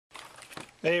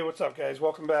Hey, what's up, guys?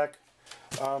 Welcome back.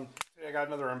 Today I got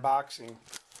another unboxing.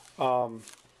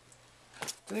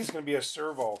 Today's going to be a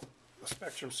servo, a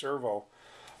Spektrum servo.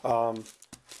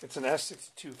 It's an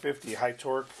s6250 high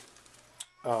torque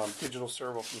digital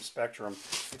servo from Spektrum.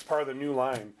 It's part of the new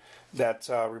line that's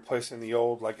replacing the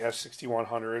old like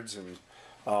s6100s and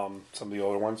some of the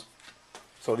older ones.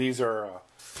 So these are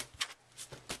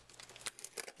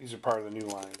part of the new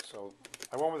line. So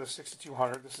I went with a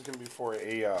 6200. This is going to be for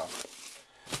an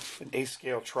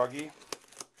 8-scale truggy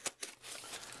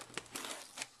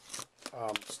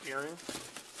steering,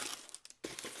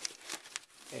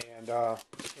 and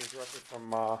came directly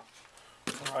from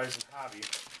Horizon Hobby.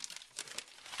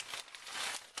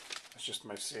 That's just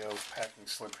my sales packing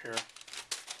slip here,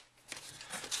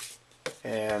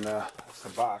 and that's the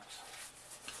box.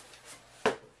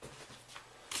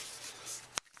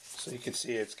 So you can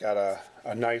see it's got a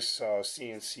nice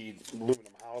CNC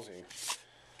aluminum housing.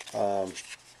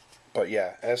 But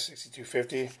yeah,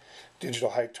 s6250 digital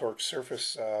high torque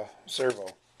surface servo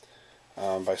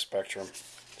by Spektrum.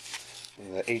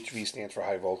 And the HV stands for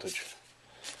high voltage.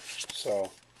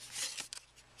 So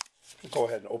I'll go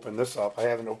ahead and open this up. I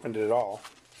haven't opened it at all.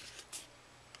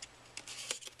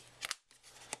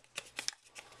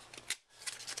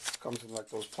 Comes in like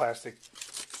those plastic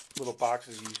little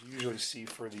boxes you usually see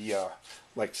for the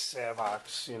like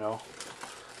Savox, you know.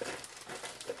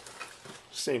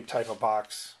 Same type of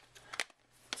box.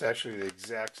 It's actually the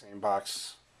exact same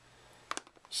box,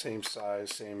 same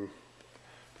size, same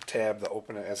tab to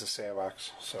open it as a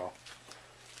Savox. So,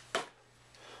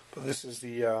 but this is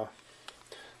the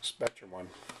Spektrum one.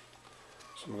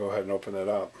 So I'm gonna go ahead and open it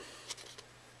up.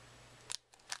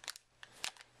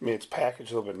 I mean, it's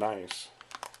packaged a little bit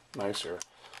nicer.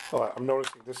 Well, I'm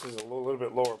noticing this is a little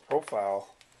bit lower profile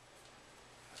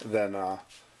than.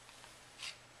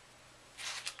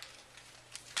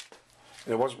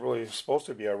 It wasn't really supposed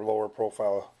to be a lower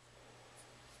profile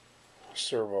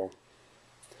servo,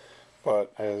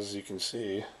 but as you can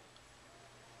see,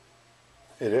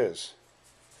 it is.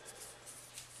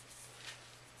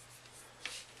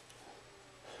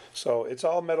 So it's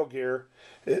all MetalGear.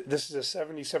 This is a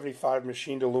 7075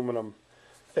 machined aluminum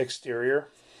exterior,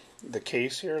 the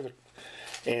case here,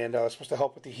 and it's supposed to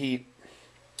help with the heat,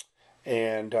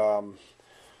 and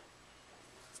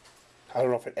I don't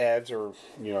know if it adds or,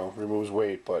 you know, removes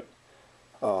weight, but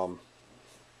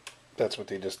that's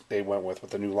what they went with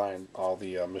the new line, all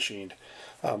the machined.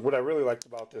 What I really liked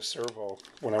about this servo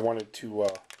when I wanted to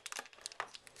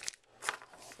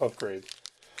upgrade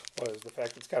was the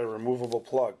fact it's got a removable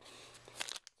plug,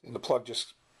 and the plug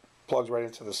just plugs right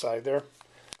into the side there.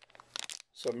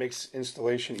 So it makes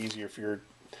installation easier if you're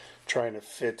trying to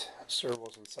fit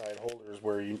servos inside holders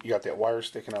where you got that wire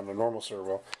sticking on the normal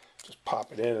servo. Just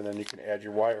pop it in, and then you can add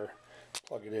your wire,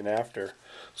 plug it in after.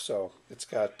 So it's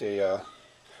got a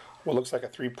what looks like a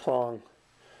 3-prong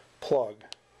plug,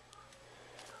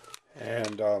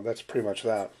 and that's pretty much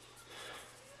that.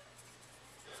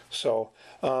 So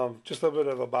just a little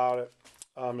bit about it.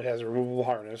 It has a removable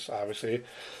harness, obviously.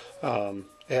 It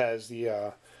has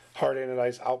the hard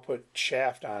anodized output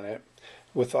shaft on it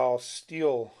with all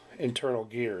steel internal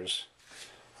gears.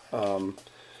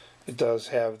 It does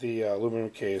have the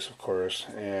aluminum case, of course,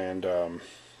 and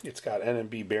it's got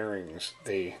NMB bearings.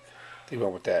 They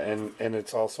went with that, and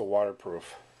it's also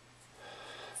waterproof.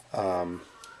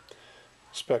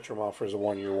 Spektrum offers a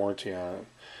 1-year warranty on it.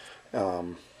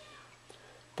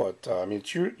 But I mean,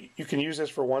 you can use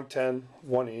this for 1/10,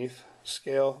 1/8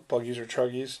 scale buggies or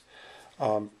truggies,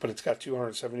 but it's got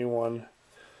 271.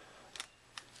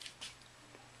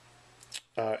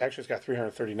 Actually, it's got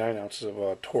 339 ounces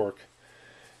of torque.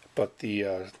 But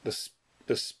the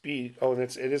speed, oh, and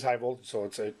it is high voltage, so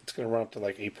it's going to run up to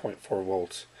like 8.4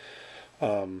 volts.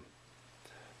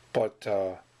 But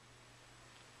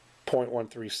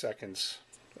 0.13 seconds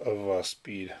of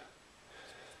speed.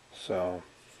 So,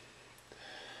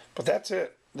 but that's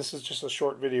it. This is just a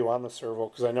short video on the servo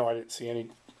because I know I didn't see any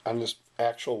on this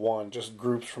actual one, just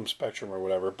groups from Spektrum or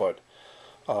whatever. But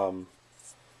let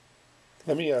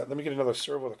me get another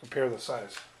servo to compare the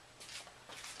size.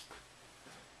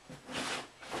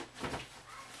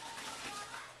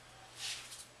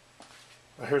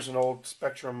 Here's an old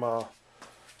Spektrum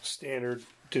standard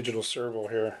digital servo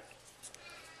here.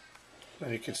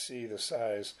 And you can see the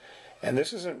size. And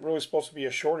this isn't really supposed to be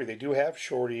a shorty. They do have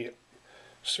shorty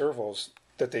servos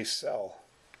that they sell.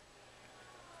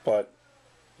 But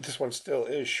this one still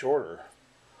is shorter.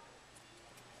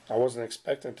 I wasn't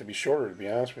expecting it to be shorter, to be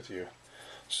honest with you.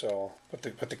 So, but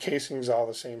the casing's all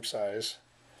the same size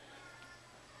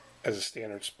as a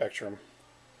standard Spektrum.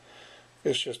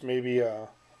 It's just maybe a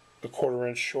 1/4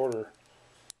 inch shorter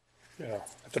you know,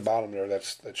 at the bottom there,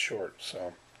 that's short.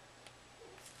 So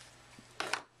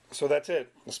that's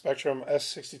it. The Spektrum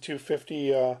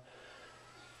S6250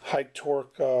 high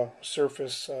torque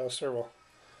surface servo.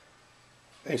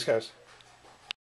 Thanks, guys.